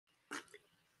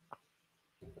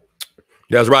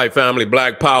That's right, family.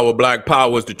 Black Power. Black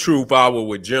Power is the truth hour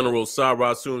with General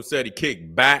Sarah Soon said he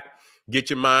kick back. Get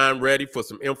your mind ready for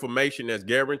some information that's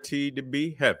guaranteed to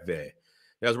be heavy.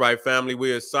 That's right, family.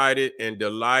 We're excited and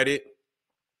delighted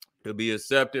to be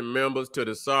accepting members to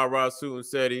the Sarah Soon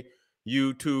Seti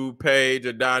YouTube page,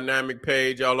 a dynamic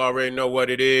page. Y'all already know what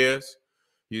it is.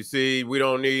 You see, we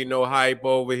don't need no hype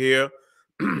over here.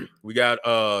 We got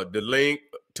the link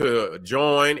to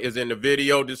join is in the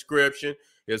video description.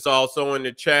 It's also in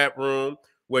the chat room.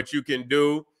 What you can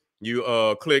do, you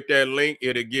click that link.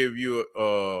 It'll give you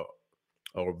a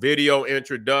video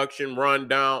introduction,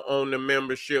 rundown on the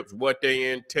memberships, what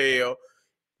they entail.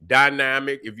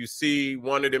 Dynamic. If you see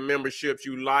one of the memberships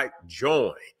you like,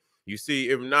 join. You see,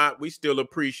 if not, we still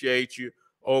appreciate you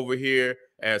over here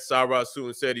at Sarah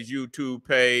Soon Seti's YouTube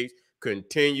page.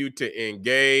 Continue to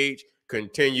engage,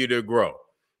 continue to grow.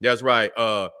 That's right.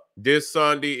 This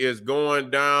Sunday is going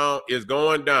down.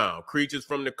 Creatures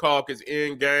from the Caucasus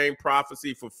in-game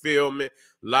prophecy fulfillment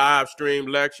live stream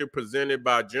lecture presented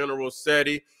by General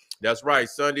Seti. That's right.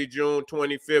 Sunday, June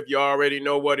 25th. You already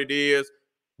know what it is.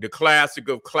 The classic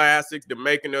of classics, the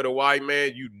making of the white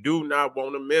man. You do not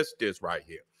want to miss this right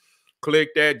here.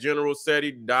 Click that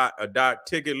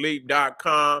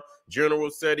generalseti.ticketleap.com,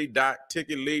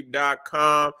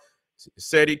 generalseti.ticketleap.com.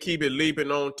 Seti keep it leaping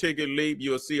on Ticket Leap.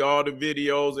 You'll see all the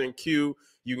videos in queue.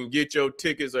 You can get your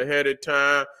tickets ahead of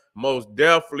time. Most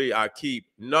definitely, I keep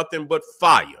nothing but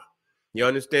fire. You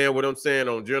understand what I'm saying?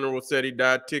 On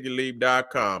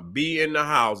generalseti.ticketleap.com. Be in the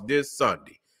house this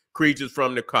Sunday. Creatures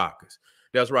from the Caucasus.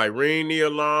 That's right. Ring the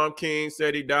alarm,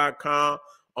 kingseti.com,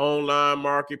 online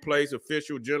marketplace,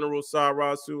 official General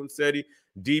Sarah Soon Seti,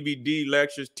 DVD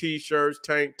lectures, t-shirts,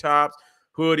 tank tops,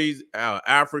 hoodies,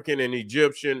 African and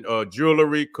Egyptian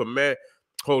jewelry,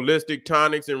 holistic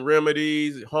tonics and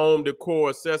remedies, home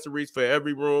decor accessories for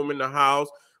every room in the house.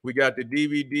 We got the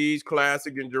DVDs,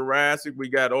 Classic and Jurassic. We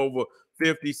got over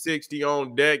 50, 60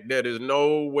 on deck that is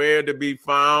nowhere to be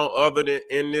found other than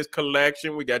in this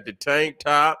collection. We got the tank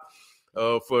top.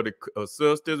 For the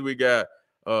sisters, we got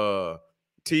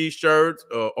t-shirts,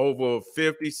 over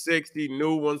 50, 60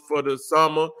 new ones for the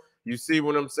summer. You see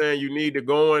what I'm saying? You need to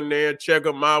go in there, check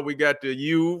them out. We got the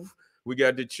youth, we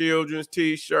got the children's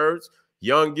t-shirts,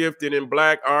 Young Gifted in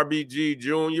Black, RBG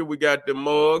Junior. We got the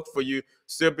mugs for you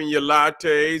sipping your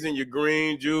lattes and your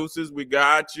green juices. We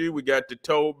got you. We got the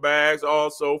tote bags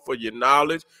also for your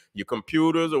knowledge, your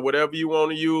computers, or whatever you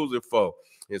want to use it for.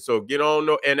 And so get on.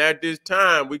 And at this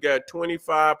time, we got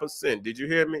 25%. Did you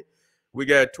hear me? We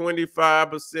got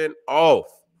 25% off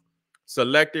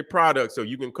selected products. So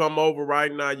you can come over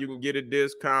right now. You can get a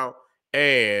discount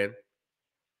and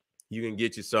you can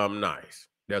get you something nice.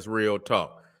 That's real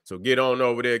talk. So get on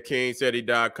over there,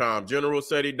 kingseti.com,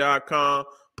 generalseti.com.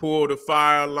 Pull the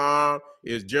fire alarm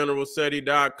is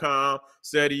generalseti.com.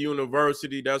 Seti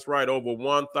University. That's right. Over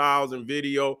 1,000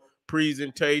 video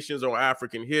presentations on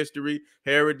African history,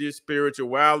 heritage,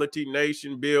 spirituality,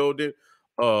 nation building,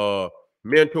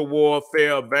 mental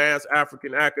warfare, advanced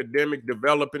African academic,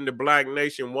 developing the Black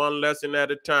nation one lesson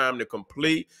at a time. The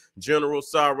complete General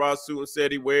Sarah Soon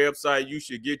Seti website. You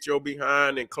should get your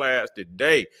behind in class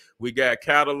today. We got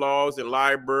catalogs and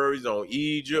libraries on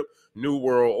Egypt, New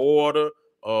World Order,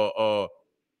 the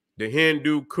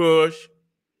Hindu Kush,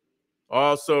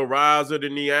 also Rise of the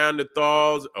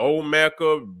Neanderthals,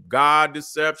 Olmeca, God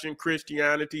deception,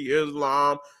 Christianity,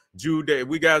 Islam, Judaism.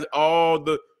 We got all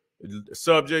the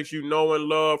subjects you know and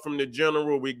love from the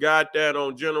general. We got that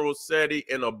on General Seti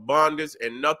in abundance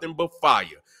and nothing but fire.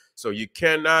 So it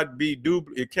cannot be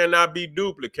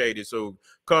duplicated. So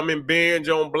come and binge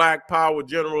on Black Power,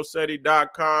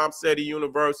 generalseti.com. Seti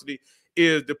University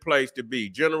is the place to be.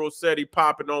 General Seti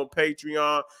popping on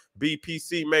Patreon.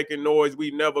 BPC making noise.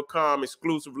 We never come.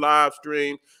 Exclusive live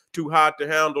stream. Too hot to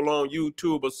handle on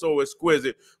YouTube, but so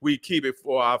exquisite. We keep it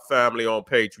for our family on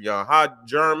Patreon. How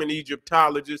German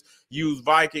Egyptologists use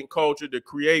Viking culture to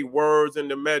create words in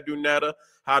the Medunetta.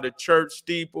 How the church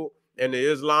steeple and the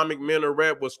Islamic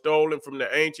minaret was stolen from the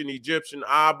ancient Egyptian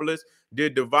obelisk.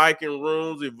 Did the Viking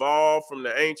runes evolve from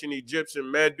the ancient Egyptian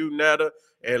Medunetta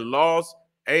and lost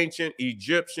ancient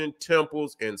Egyptian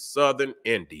temples in southern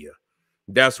India?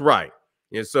 That's right.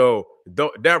 And so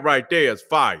that right there is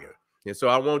fire. And so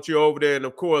I want you over there. And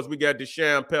of course, we got the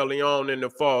Champellion and the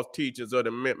false teachers of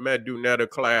the Medunetta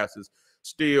classes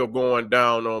still going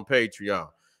down on Patreon.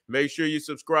 Make sure you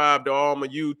subscribe to all my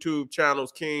YouTube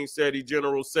channels, King Seti,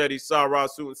 General Seti, Sarah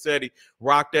Soon Seti.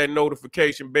 Rock that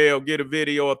notification bell. Get a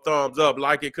video a thumbs up.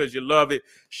 Like it because you love it.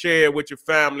 Share it with your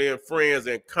family and friends.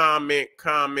 And comment.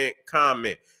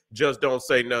 Just don't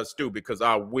say nothing stupid because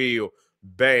I will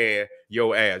ban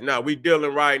your ass. Now we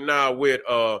dealing right now with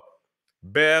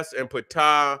Best and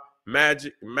Ptah,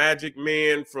 magic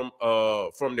men from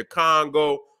the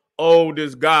Congo,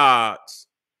 oldest gods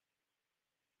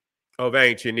of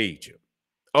ancient Egypt.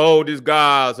 Oldest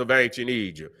gods of ancient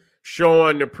Egypt,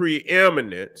 showing the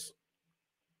preeminence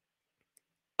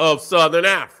of Southern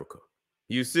Africa.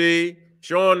 You see,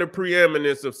 showing the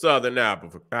preeminence of Southern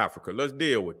Africa. Let's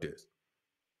deal with this.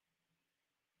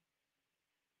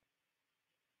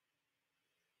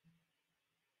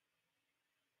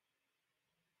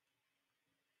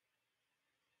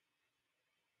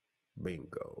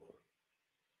 Bingo.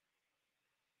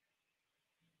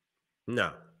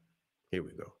 Now, here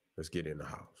we go. Let's get in the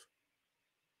house.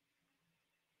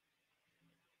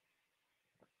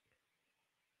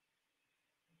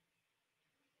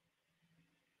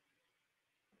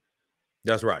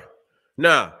 That's right.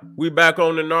 Now, we back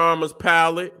on the Narmer's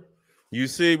palette. You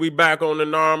see, we back on the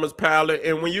Narmer's palette.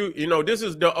 And when you know, this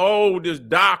is the oldest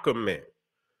document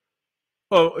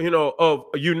of, of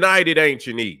United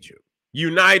Ancient Egypt.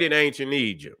 United Ancient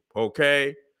Egypt,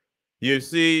 okay? You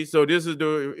see, so this is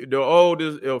the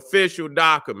oldest official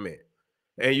document.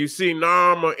 And you see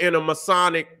Narmer in a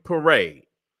Masonic parade.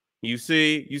 You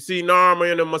see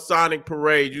Narmer in a Masonic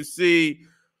parade. You see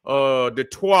the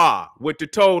Ptah with the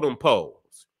totem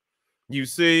poles. You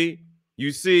see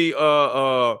even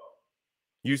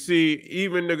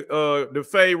the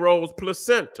Pharaoh's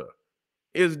placenta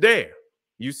is there.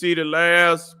 You see the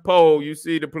last pole, you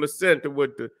see the placenta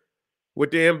with the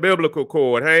umbilical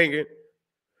cord hanging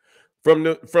from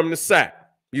the sack.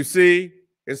 You see?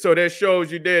 And so that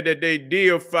shows you there that they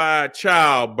deified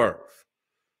childbirth.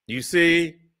 You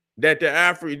see that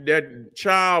that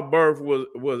childbirth was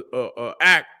an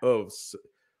act of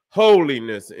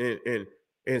holiness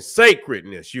and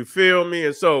sacredness. You feel me?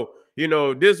 And so,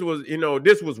 this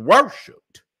was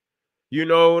worshipped. You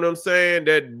know what I'm saying?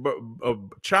 That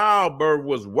childbirth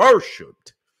was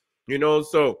worshipped.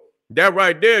 So that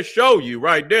right there show you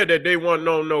right there that they wasn't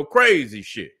on no crazy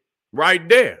shit. Right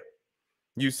there.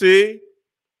 You see?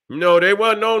 They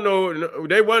wasn't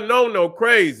on no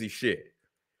crazy shit.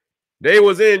 They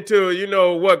was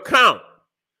into, what count.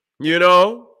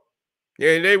 And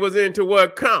they was into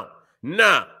what count.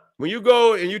 Now, when you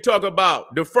go and you talk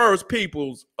about the first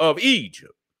peoples of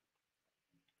Egypt,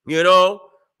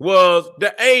 was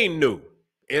the Anu.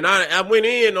 And I went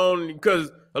in on, because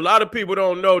a lot of people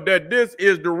don't know that this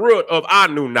is the root of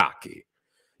Anunnaki.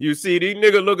 You see, these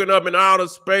niggas looking up in outer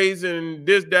space and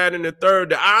this, that, and the third.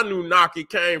 The Anunnaki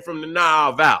came from the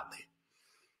Nile Valley.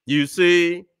 You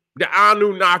see, the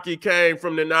Anunnaki came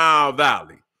from the Nile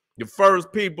Valley, the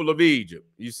first people of Egypt.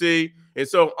 You see, and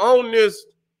so on this,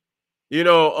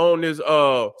 on this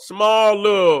small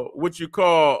little, what you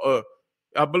call,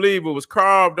 I believe it was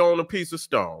carved on a piece of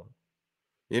stone.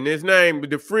 And his name,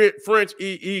 the French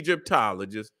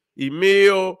Egyptologist,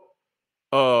 Emile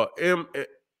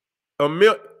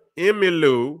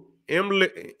Emilou,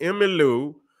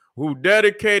 who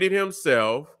dedicated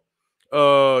himself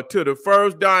to the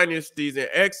first dynasties and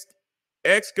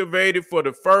excavated for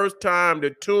the first time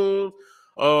the tombs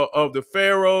of the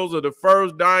pharaohs of the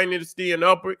first dynasty in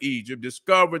Upper Egypt,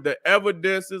 discovered the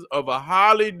evidences of a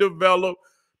highly developed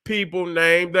people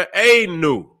named the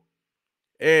Anu,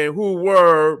 and who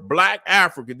were Black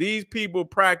African. These people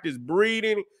practiced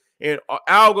breeding and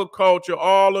agriculture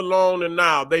all along the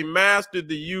Nile. They mastered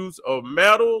the use of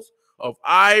metals, of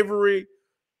ivory,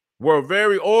 were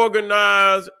very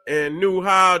organized, and knew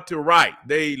how to write.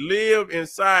 They lived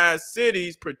inside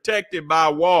cities protected by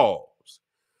walls.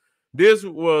 This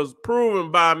was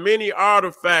proven by many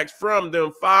artifacts from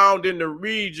them found in the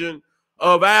region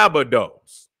of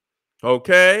Abydos.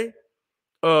 Okay?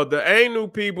 The Anu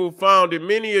people founded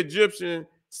many Egyptian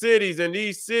cities, and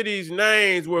these cities'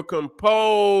 names were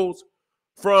composed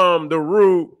from the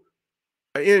root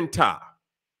Ptah,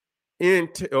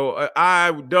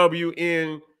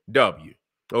 IWNW.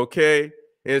 Okay,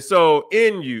 and so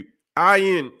INU,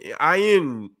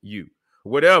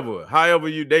 whatever,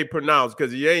 however they pronounce,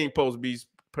 because you ain't supposed to be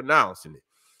pronouncing it.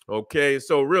 Okay,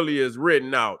 so really it's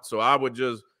written out. So I would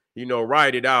just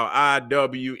write it out: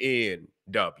 IWNW.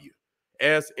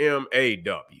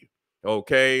 SMAW.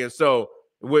 Okay, and so,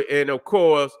 and of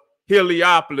course,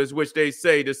 Heliopolis, which they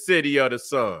say the city of the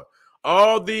sun.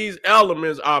 All these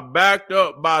elements are backed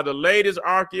up by the latest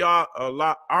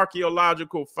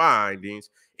archaeological findings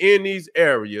in these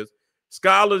areas.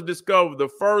 Scholars discovered the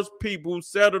first people who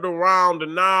settled around the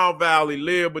Nile Valley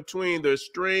lived between the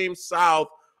extreme south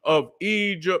of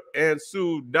Egypt and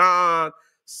Sudan,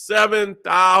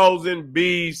 7,000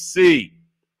 BC.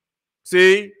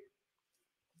 See?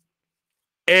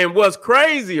 And what's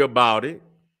crazy about it,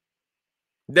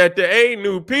 that the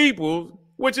Anu people,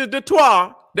 which is the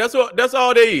Twa, that's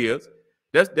all they is.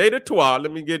 They the Twa.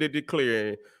 Let me get it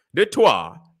clear. The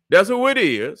Twa, that's who it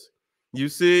is. You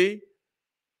see,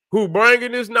 who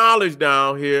bringing this knowledge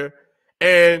down here,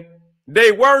 and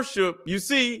they worship, you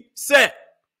see, Set.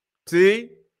 See,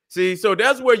 so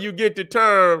that's where you get the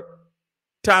term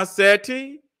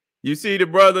Taseti. You see the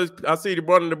brothers, I see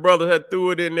one of the brothers had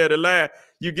threw it in there to laugh.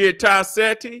 You get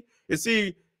Taseti. And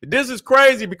see, this is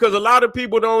crazy because a lot of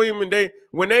people don't even,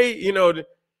 when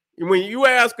you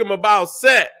ask them about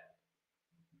Set,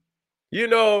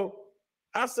 I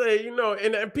say,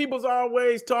 and people's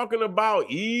always talking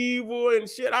about evil and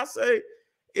shit. I say,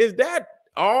 is that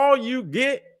all you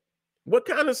get? What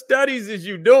kind of studies is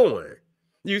you doing?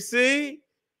 You see,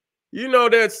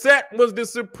 that Set was the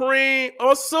supreme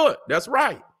or Sut. That's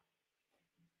right.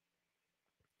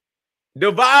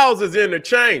 The vowels is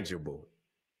interchangeable.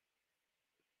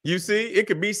 You see, it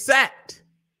could be Sat.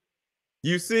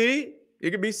 You see,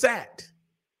 it could be Sat.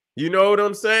 You know what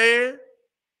I'm saying?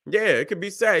 Yeah, it could be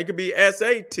Sat. It could be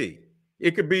S-A-T.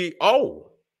 It could be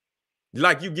O.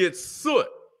 Like you get Soot.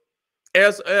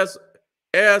 S-S-S-O-O-T,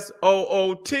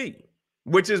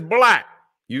 which is black.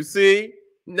 You see?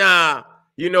 Now,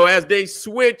 as they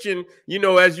switch and,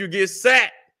 as you get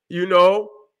Sat, you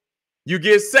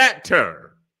get Saturn.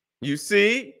 You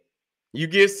see? You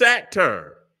get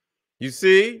Saturn. You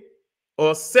see?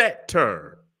 Or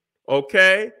Saturn.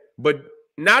 Okay? But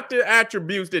not the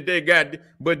attributes that they got,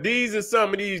 but these are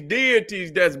some of these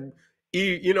deities that's,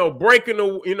 breaking,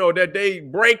 that they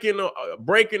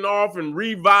breaking off and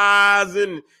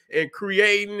revising and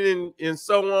creating and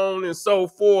so on and so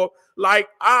forth. Like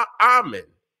Amen.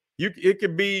 You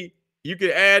could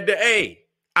add the A.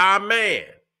 Amen.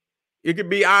 It could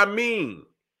be I mean.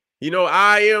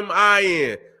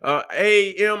 I-M-I-N.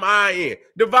 A-M-I-N.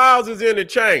 The vowels is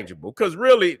interchangeable because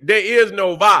really there is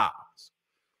no vowels.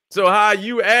 So how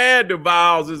you add the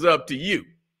vowels is up to you.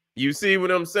 You see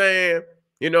what I'm saying?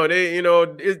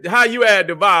 How you add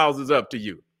the vowels is up to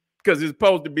you because it's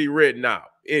supposed to be written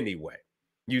out anyway.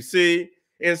 You see?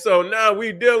 And so now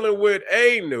we're dealing with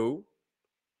Anu,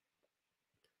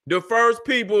 the first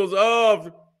peoples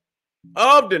of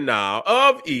the Nile,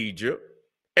 of Egypt,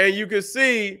 and you can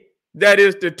see that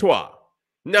is the Twa.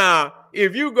 Now,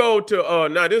 if you go to,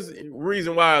 now this is the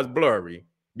reason why it's blurry,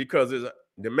 because the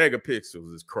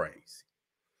megapixels is crazy.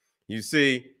 You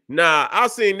see, now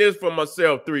I've seen this for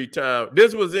myself 3 times.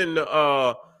 This was in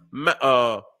the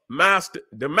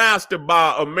Master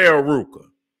by America.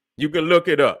 You can look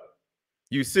it up.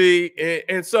 You see,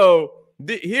 and so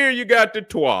here you got the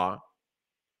Twa.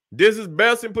 This is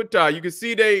best in Ptah. You can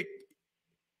see they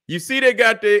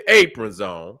got their aprons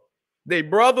on. They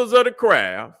brothers of the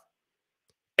craft,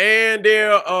 and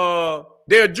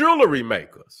they're jewelry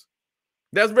makers.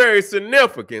 That's very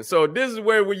significant. So this is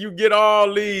where you get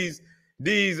all these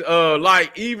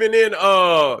like even in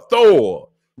Thor,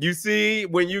 you see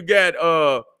when you got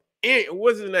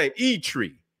what's his name?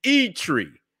 Eitri,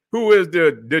 who is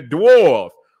the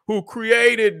dwarf who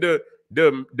created the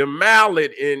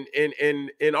mallet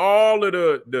and all of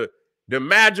the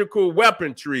magical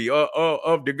weaponry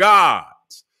of the gods.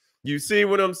 You see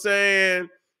what I'm saying?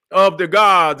 Of the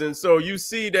gods. And so you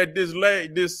see that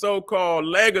this so-called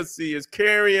legacy is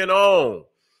carrying on.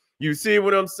 You see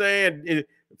what I'm saying?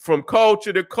 From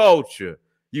culture to culture.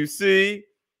 You see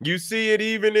it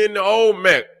even in the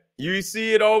Olmec. You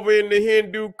see it over in the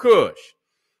Hindu Kush.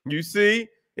 You see?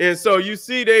 And so you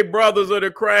see they brothers of the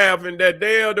craft, and that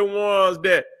they are the ones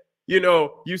that,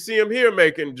 you see them here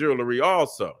making jewelry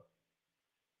also.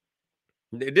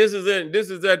 This is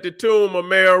at the tomb of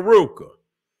Meruka,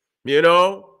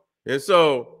 And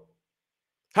so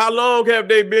how long have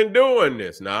they been doing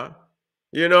this now?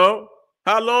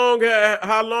 How long have,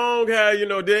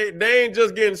 they ain't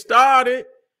just getting started.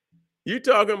 You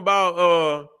talking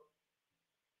about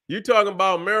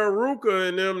Meruka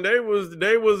and them, they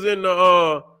was in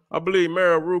the I believe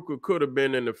Meruka could have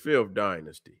been in the 5th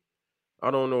dynasty.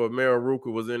 I don't know if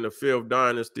Meruka was in the 5th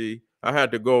dynasty. I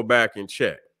had to go back and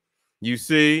check. You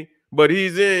see, but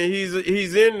he's in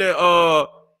the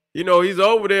he's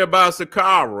over there by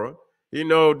Saqqara,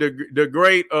 the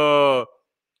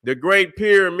great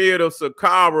pyramid of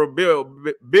Saqqara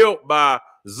built by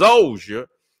Zosia.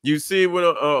 You see,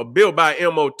 built by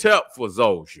Imhotep for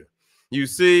Zosia. You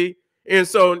see, and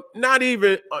so not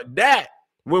even that.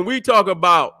 When we talk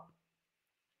about,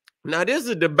 now this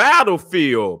is the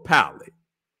battlefield palette.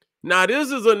 Now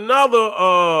this is another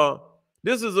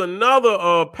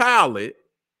palette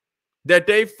that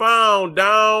they found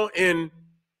down in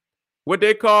what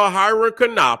they call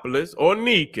Hyrcanopolis or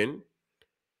Nikon.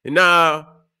 And now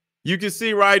you can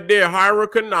see right there,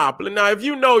 Hyrcanopolis. Now, if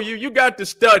you know, you got to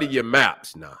study your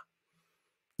maps now.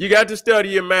 You got to study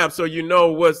your maps so you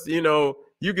know what's, you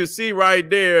can see right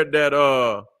there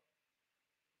that,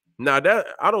 now that,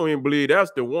 I don't even believe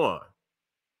that's the one.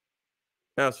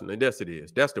 Yes, it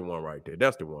is. That's the one right there.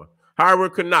 That's the one.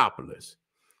 Hyrcanopolis.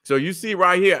 So you see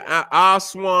right here,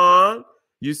 Aswan.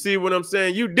 You see what I'm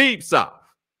saying? You deep south.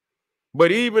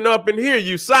 But even up in here,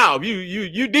 you south.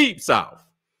 You deep south.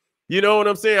 You know what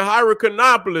I'm saying?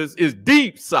 Hyrcanopolis is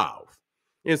deep south.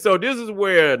 And so this is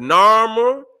where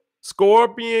Narmer,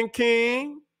 Scorpion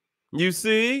King, you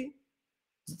see,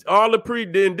 all the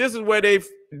then this is where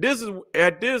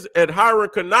at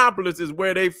Hyrcanopolis is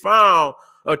where they found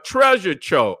a treasure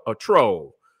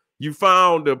trove. You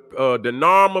found the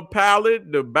Narmer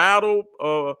pallet, the battle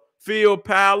field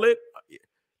pallet,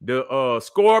 the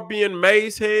Scorpion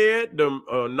mace head, the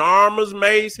Narmer's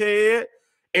mace head,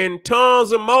 and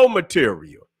tons of more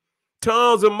material.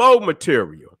 Tons of more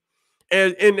material.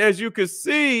 And as you can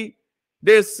see,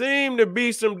 there seem to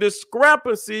be some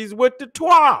discrepancies with the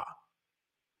Ptah.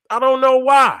 I don't know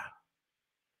why.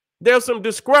 There's some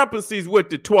discrepancies with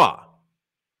the Ptah.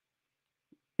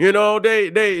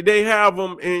 They have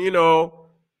them,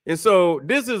 and so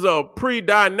this is a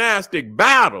pre-dynastic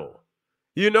battle.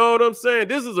 You know what I'm saying?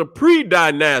 This is a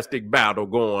pre-dynastic battle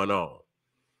going on.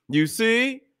 You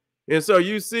see? And so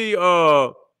you see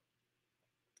the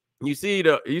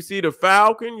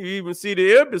falcon, you even see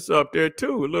the ibis up there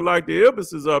too. It look like the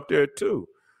ibis is up there too.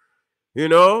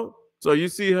 So you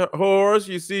see Horus,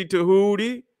 you see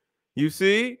Tahuti, you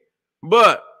see,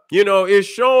 but it's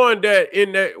showing that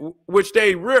in that, which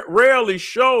they rarely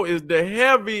show, is the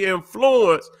heavy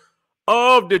influence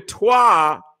of the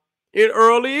Ptah in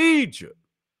early Egypt.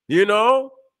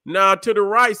 Now to the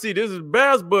right, see, this is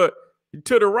best, but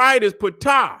to the right is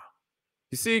Ptah.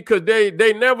 You see, because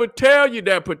they never tell you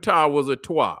that Ptah was a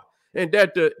Ptah, and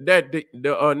that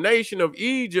the nation of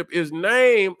Egypt is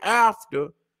named after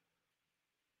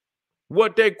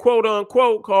what they quote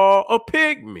unquote call a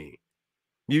pygmy.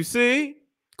 You see,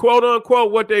 quote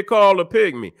unquote, what they call a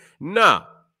pygmy. Now,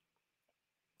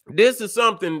 this is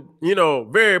something,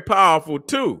 very powerful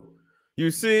too.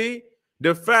 You see,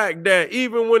 the fact that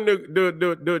even when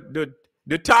the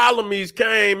Ptolemies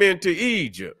came into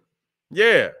Egypt,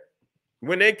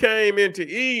 when they came into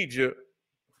Egypt,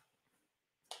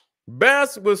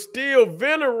 Best was still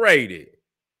venerated,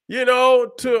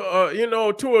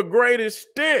 to a great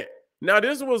extent. Now,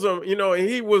 this was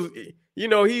he was,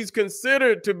 he's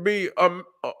considered to be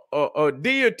a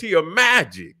deity of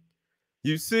magic.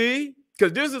 You see,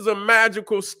 because this is a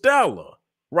magical stela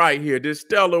right here. This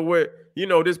stela with,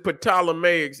 this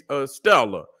Ptolemaic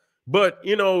stela. But,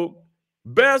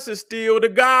 Best is still the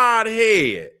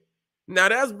Godhead. Now,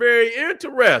 that's very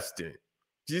interesting.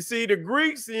 You see, the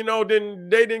Greeks, they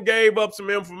didn't gave up some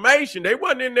information. They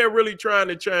wasn't in there really trying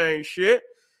to change shit.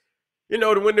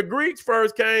 When the Greeks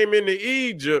first came into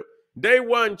Egypt, they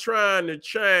wasn't trying to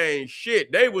change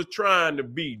shit. They was trying to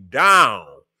be down.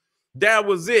 That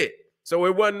was it. So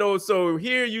it wasn't so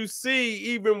here you see,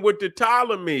 even with the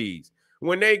Ptolemies,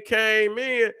 when they came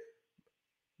in,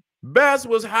 Best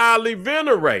was highly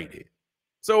venerated.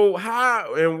 So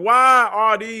how and why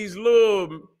are these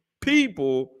little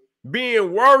people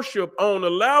being worshipped on a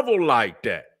level like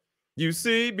that? You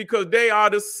see, because they are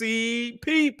the seed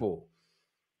people.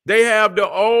 They have the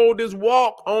oldest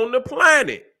walk on the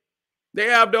planet. They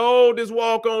have the oldest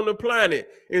walk on the planet.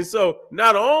 And so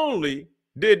not only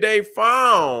did they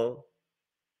found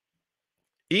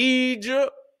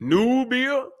Egypt,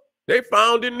 Nubia, they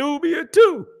founded Nubia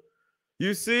too.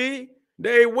 You see,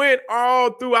 they went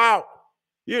all throughout,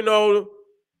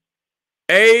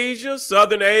 Asia,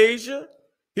 Southern Asia.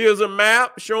 Here's a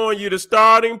map showing you the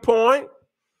starting point,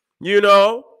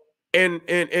 and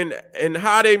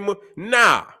how they move.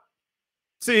 Now,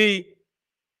 see,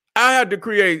 I had to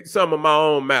create some of my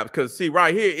own maps because, see,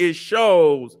 right here, it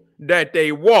shows that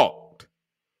they walked.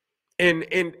 And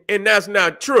that's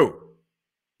not true.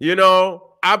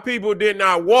 Our people did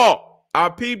not walk.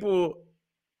 Our people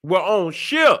were on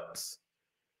ships.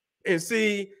 And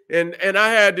see, and I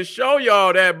had to show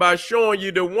y'all that by showing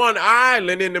you the one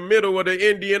island in the middle of the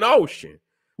Indian Ocean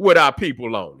with our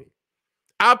people on it.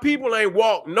 Our people ain't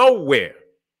walked nowhere.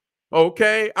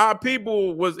 Okay, our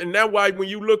people was, and that's why when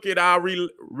you look at our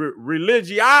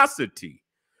religiosity,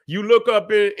 you look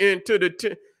up into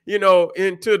the,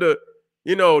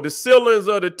 the ceilings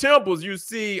of the temples, you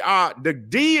see the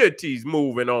deities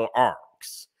moving on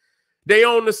arcs. They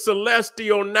on the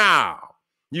celestial Nile.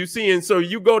 You see, and so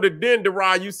you go to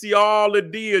Dendera, you see all the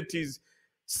deities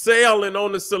sailing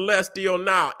on the celestial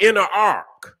Nile in an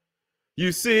ark.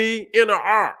 You see, in an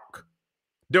ark,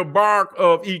 the bark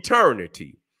of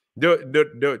eternity,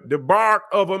 the bark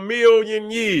of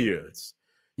 1,000,000 years.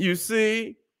 You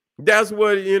see, that's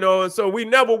what, and so we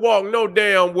never walk no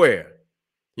damn where,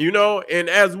 and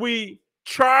as we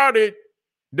charted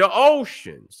the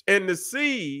oceans and the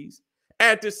seas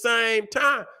at the same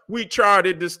time, we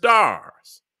charted the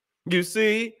stars. You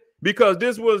see, because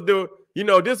this was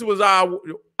this was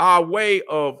our way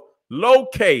of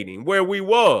locating where we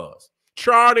was,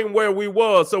 charting where we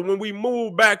was. So when we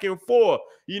moved back and forth,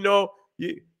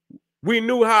 we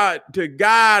knew how to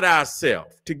guide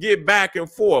ourselves to get back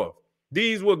and forth.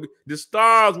 The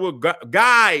stars were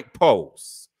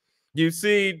guideposts, you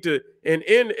see, and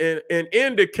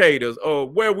indicators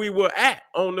of where we were at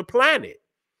on the planet,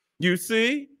 you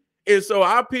see. And so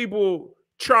our people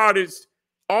charted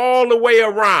all the way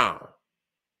around.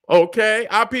 Okay,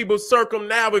 our people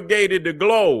circumnavigated the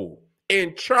globe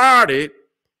and charted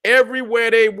everywhere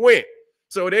they went.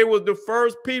 So they was the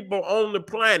first people on the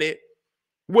planet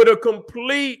with a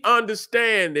complete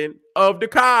understanding of the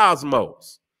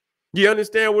cosmos. You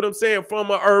understand what I'm saying? From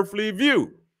an earthly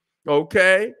view.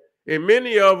 Okay, and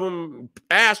many of them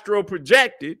astro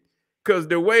projected, because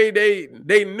the way they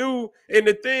knew. And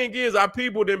the thing is, our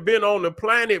people have been on the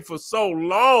planet for so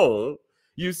long,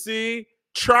 you see,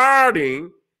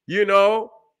 charting,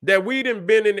 that we done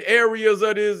been in areas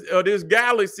of this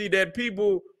galaxy that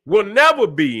people will never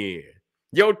be in.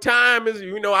 Your time is,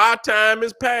 our time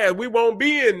is past. We won't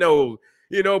be in those,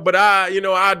 but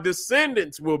our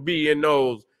descendants will be in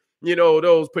those,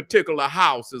 those particular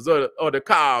houses of the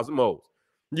cosmos.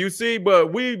 You see,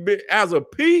 but we've been, as a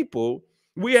people,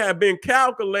 we have been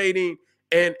calculating,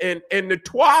 and the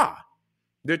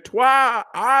Twa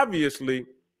obviously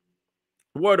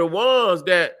were the ones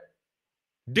that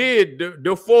did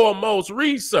the foremost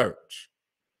research.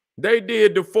 They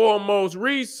did the foremost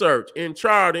research in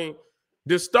charting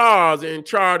the stars and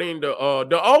charting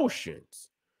the oceans,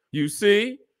 you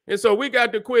see. And so we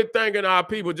got to quit thinking our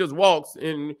people just walks,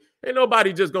 and ain't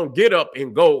nobody just gonna get up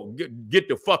and go get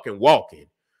the fucking walking.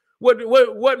 What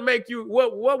would make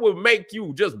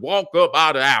you just walk up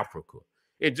out of Africa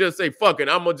and just say, fuck it,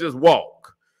 I'm gonna just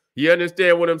walk? You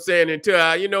understand what I'm saying?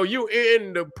 Until you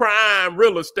in the prime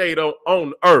real estate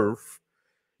on earth.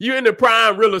 You in the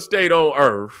prime real estate on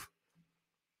earth.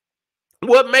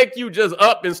 What make you just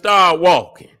up and start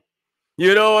walking?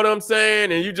 You know what I'm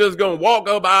saying? And you just gonna walk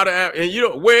up out of,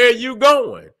 and where are you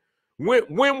going?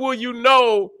 When will you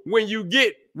know when you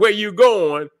get where you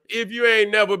going if you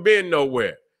ain't never been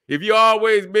nowhere? If you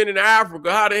always been in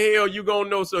Africa, how the hell you gonna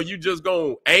know? So you just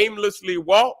gonna aimlessly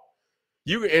walk?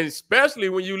 And especially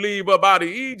when you leave up out of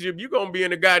Egypt, you're gonna be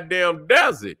in the goddamn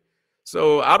desert.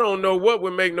 So I don't know what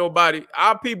would make nobody.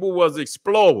 Our people was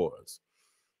explorers.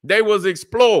 They was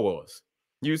explorers.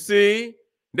 You see,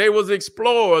 they was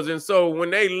explorers, and so when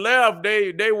they left,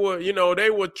 they were they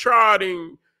were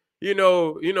charting, and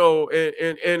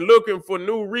looking for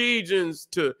new regions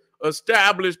to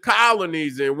establish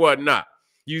colonies and whatnot.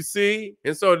 You see,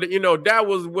 and so that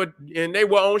was what, and they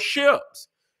were on ships,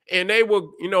 and they were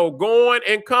going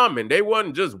and coming. They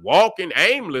wasn't just walking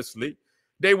aimlessly.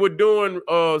 They were doing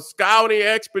scouting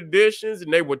expeditions,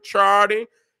 and they were charting.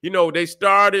 They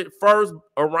started first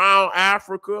around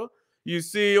Africa. You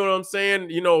see what I'm saying?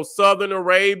 Southern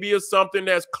Arabia, something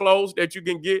that's close that you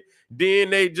can get. Then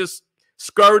they just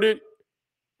skirted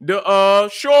the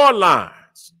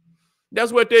shorelines.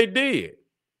 That's what they did.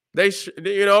 That's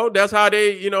how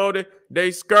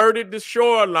they skirted the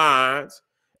shorelines,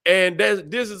 and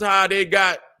this is how they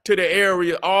got to the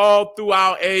area all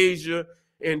throughout Asia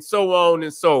and so on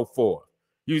and so forth.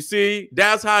 You see,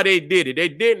 that's how they did it. They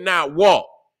did not walk.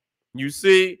 You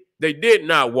see, they did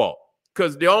not walk,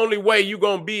 because the only way you're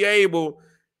going to be able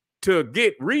to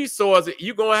get resources,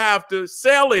 you're going to have to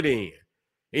sell it in.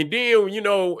 And then,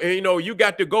 you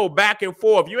got to go back and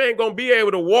forth. You ain't going to be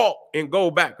able to walk and go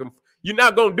back. You're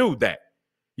not going to do that.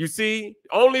 You see,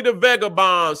 only the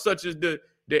vagabonds, such as the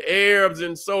Arabs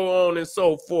and so on and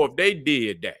so forth, they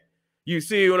did that. You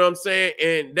see what I'm saying?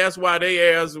 And that's why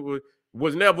they Arabs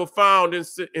was never found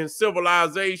in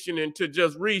civilization until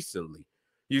just recently.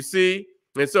 You see?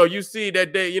 And so you see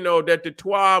that that the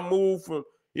Twa moved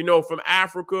from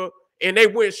Africa, and they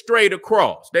went straight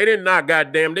across. They did not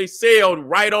they sailed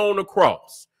right on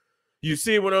across. You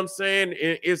see what I'm saying?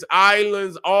 It's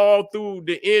islands all through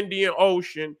the Indian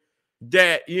Ocean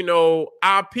that,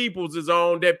 our peoples is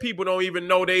on, that people don't even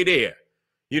know they there.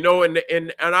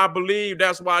 And I believe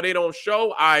that's why they don't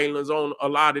show islands on a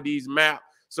lot of these maps.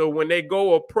 So when they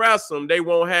go oppress them, they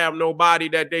won't have nobody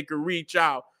that they could reach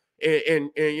out and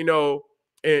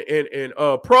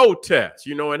protest,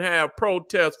 and have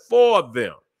protests for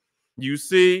them. You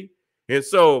see? And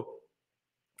so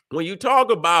when you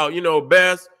talk about,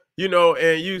 Best,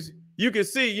 and you can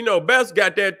see, Best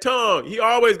got that tongue. He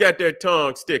always got that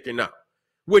tongue sticking out,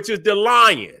 which is the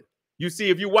lion. You see,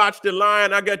 if you watch the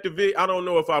lion, I got the video. I don't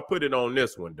know if I put it on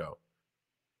this one, though.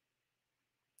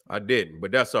 I didn't,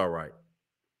 but that's all right.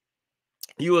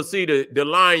 You will see the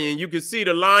lion. You can see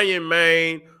the lion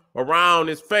mane around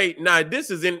his face. Now, this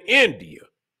is in India.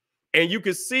 And you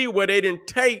can see where they didn't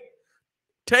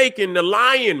taking the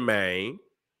lion mane.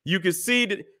 You can see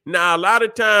that now a lot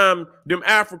of times them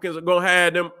Africans are gonna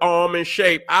have them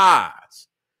almond-shaped eyes.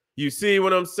 You see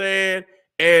what I'm saying?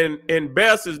 And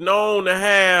Best is known to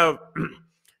have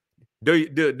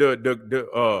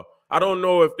I don't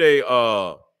know if they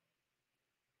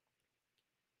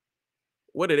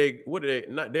what are they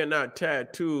not, they're not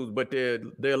tattoos, but they're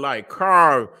like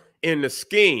carved in the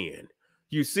skin.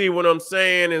 You see what I'm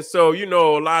saying? And so,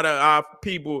 a lot of our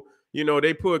people,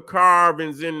 they put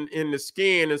carvings in the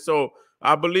skin. And so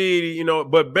I believe,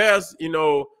 but Best,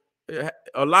 a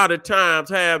lot of times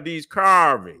have these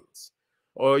carvings,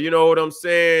 or you know what I'm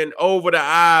saying, over the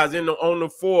eyes, on the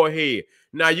forehead.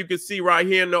 Now you can see right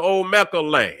here in the old Mecca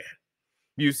land.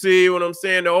 You see what I'm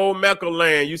saying? The old Mecca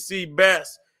land. You see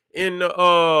Best in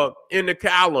the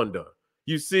calendar.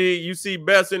 You see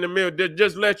Best in the middle. That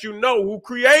just let you know who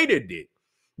created it.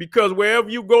 Because wherever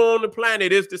you go on the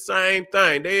planet, it's the same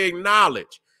thing. They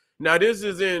acknowledge. Now, this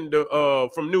is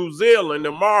from New Zealand,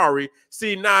 the Maori.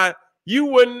 See, now, you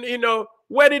wouldn't,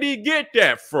 where did he get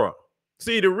that from?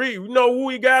 See, you know who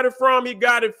he got it from? He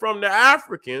got it from the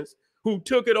Africans who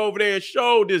took it over there and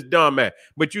showed this dumbass.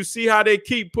 But you see how they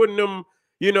keep putting them,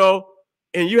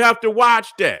 and you have to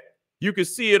watch that. You can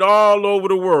see it all over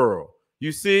the world.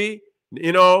 You see,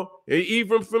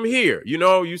 even from here,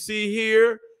 you see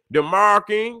here, the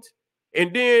markings,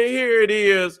 and then here it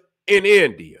is in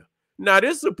India. Now,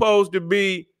 this is supposed to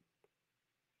be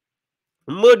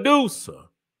Medusa.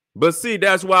 But see,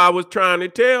 that's why I was trying to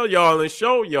tell y'all and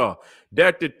show y'all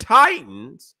that the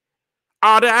Titans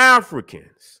are the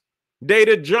Africans. They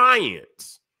the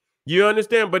giants. You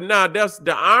understand? But now that's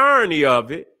the irony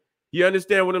of it. You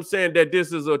understand what I'm saying? That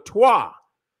this is a Ptah.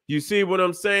 You see what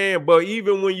I'm saying? But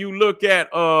even when you look at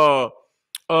the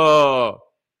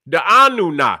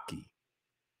Anunnaki,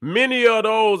 many of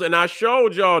those, and I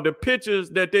showed y'all the pictures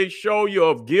that they show you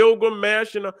of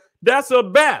Gilgamesh, and that's a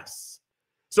Best.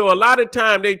 So a lot of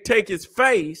time they take his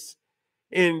face,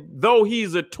 and though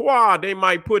he's a Ptah, they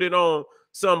might put it on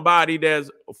somebody that's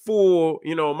full,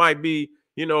 might be,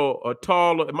 a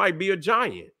taller, it might be a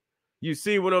giant. You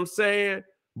see what I'm saying?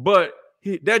 But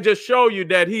that just show you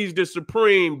that he's the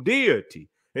supreme deity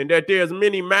and that there's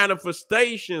many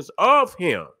manifestations of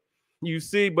him. You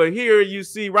see, but here you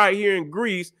see right here in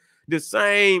Greece, the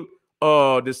same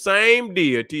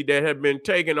deity that have been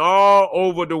taken all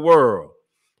over the world.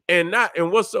 And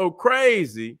what's so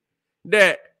crazy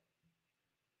that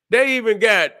they even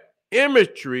got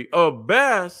imagery of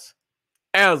Best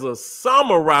as a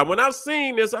samurai. When I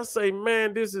seen this, I say,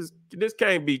 man, this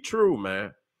can't be true,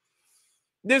 man.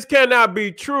 This cannot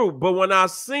be true. But when I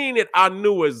seen it, I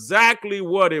knew exactly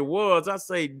what it was. I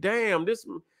say, damn, this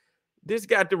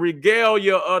got the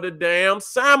regalia of the damn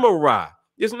samurai.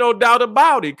 There's no doubt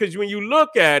about it. Because when you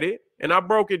look at it, and I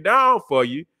broke it down for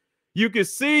you, you can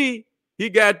see he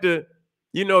got the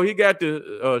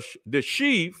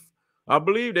sheath. I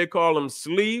believe they call them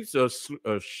sleeves or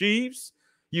sheaths.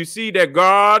 You see that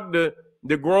guard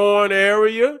the groin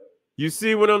area. You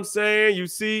see what I'm saying? You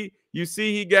see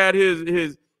he got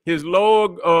his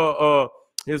lower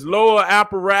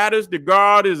apparatus to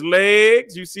guard his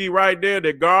legs. You see right there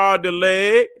to guard the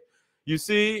leg. You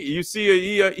see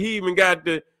he even got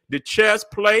the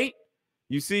chest plate.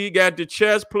 You see he got the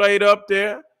chest plate up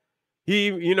there.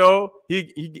 He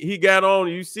got on,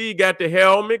 you see he got the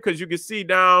helmet, because you can see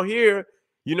down here,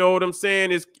 you know what I'm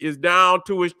saying, is down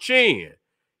to his chin.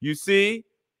 You see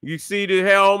the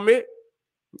helmet,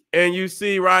 and you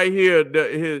see right here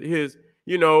his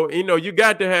you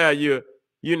got to have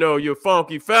your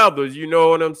funky feathers, you know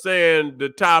what I'm saying, to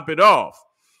top it off.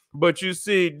 But you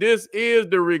see, this is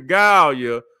the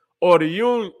regalia or the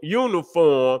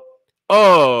uniform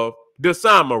of the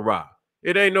samurai.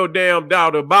 It ain't no damn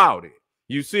doubt about it.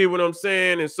 You see what I'm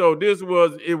saying? And so this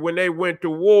was it when they went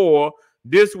to war.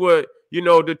 This what the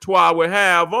Ptah would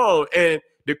have on. And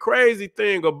the crazy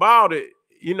thing about it,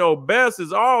 Best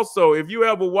is also, if you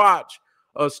ever watch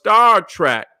a Star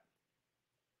Trek,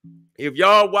 if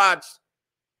y'all watch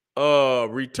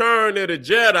Return of the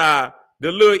Jedi,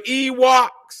 the little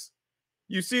Ewoks,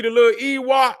 you see the little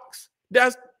Ewoks,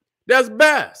 that's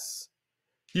Best.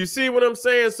 You see what I'm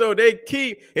saying? So they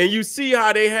keep, and you see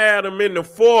how they had them in the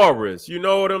forest. You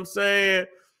know what I'm saying?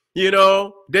 You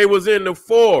know, they was in the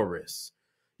forest.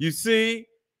 You see?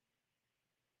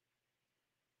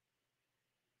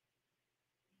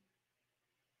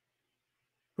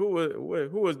 Who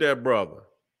was that brother?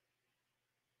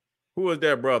 Who is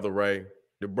that brother, Ray?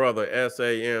 The brother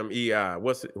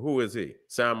Samei. Who is he?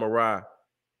 Samurai.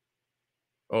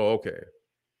 Oh, okay.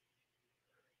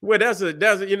 Well,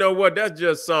 you know what, that's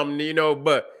just something, you know,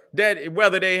 but that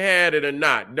whether they had it or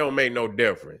not don't make no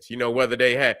difference. You know, whether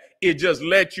they had it, just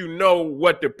let you know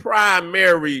what the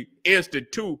primary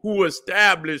institute, who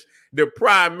established the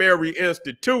primary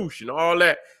institution, all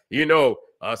that, you know,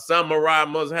 a samurai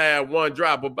must have one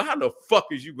drop of, but how the fuck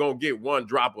is you gonna get one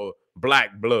drop of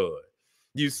black blood?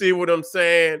 You see what I'm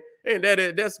saying? And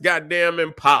that's goddamn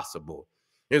impossible.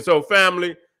 And so,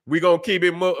 family, we gonna keep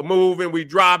it moving. We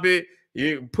drop it.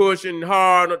 You pushing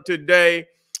hard today.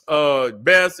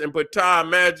 Best and Ptah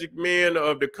magic men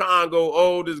of the Congo,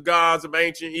 oldest gods of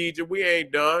ancient Egypt. We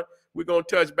ain't done. We're going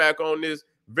to touch back on this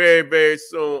very, very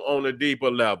soon on a deeper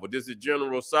level. This is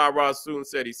General Sarah Soon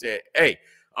said. He said, hey,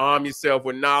 arm yourself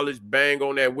with knowledge. Bang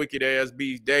on that wicked ass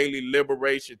beast. Daily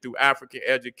liberation through African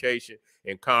education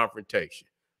and confrontation.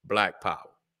 Black power.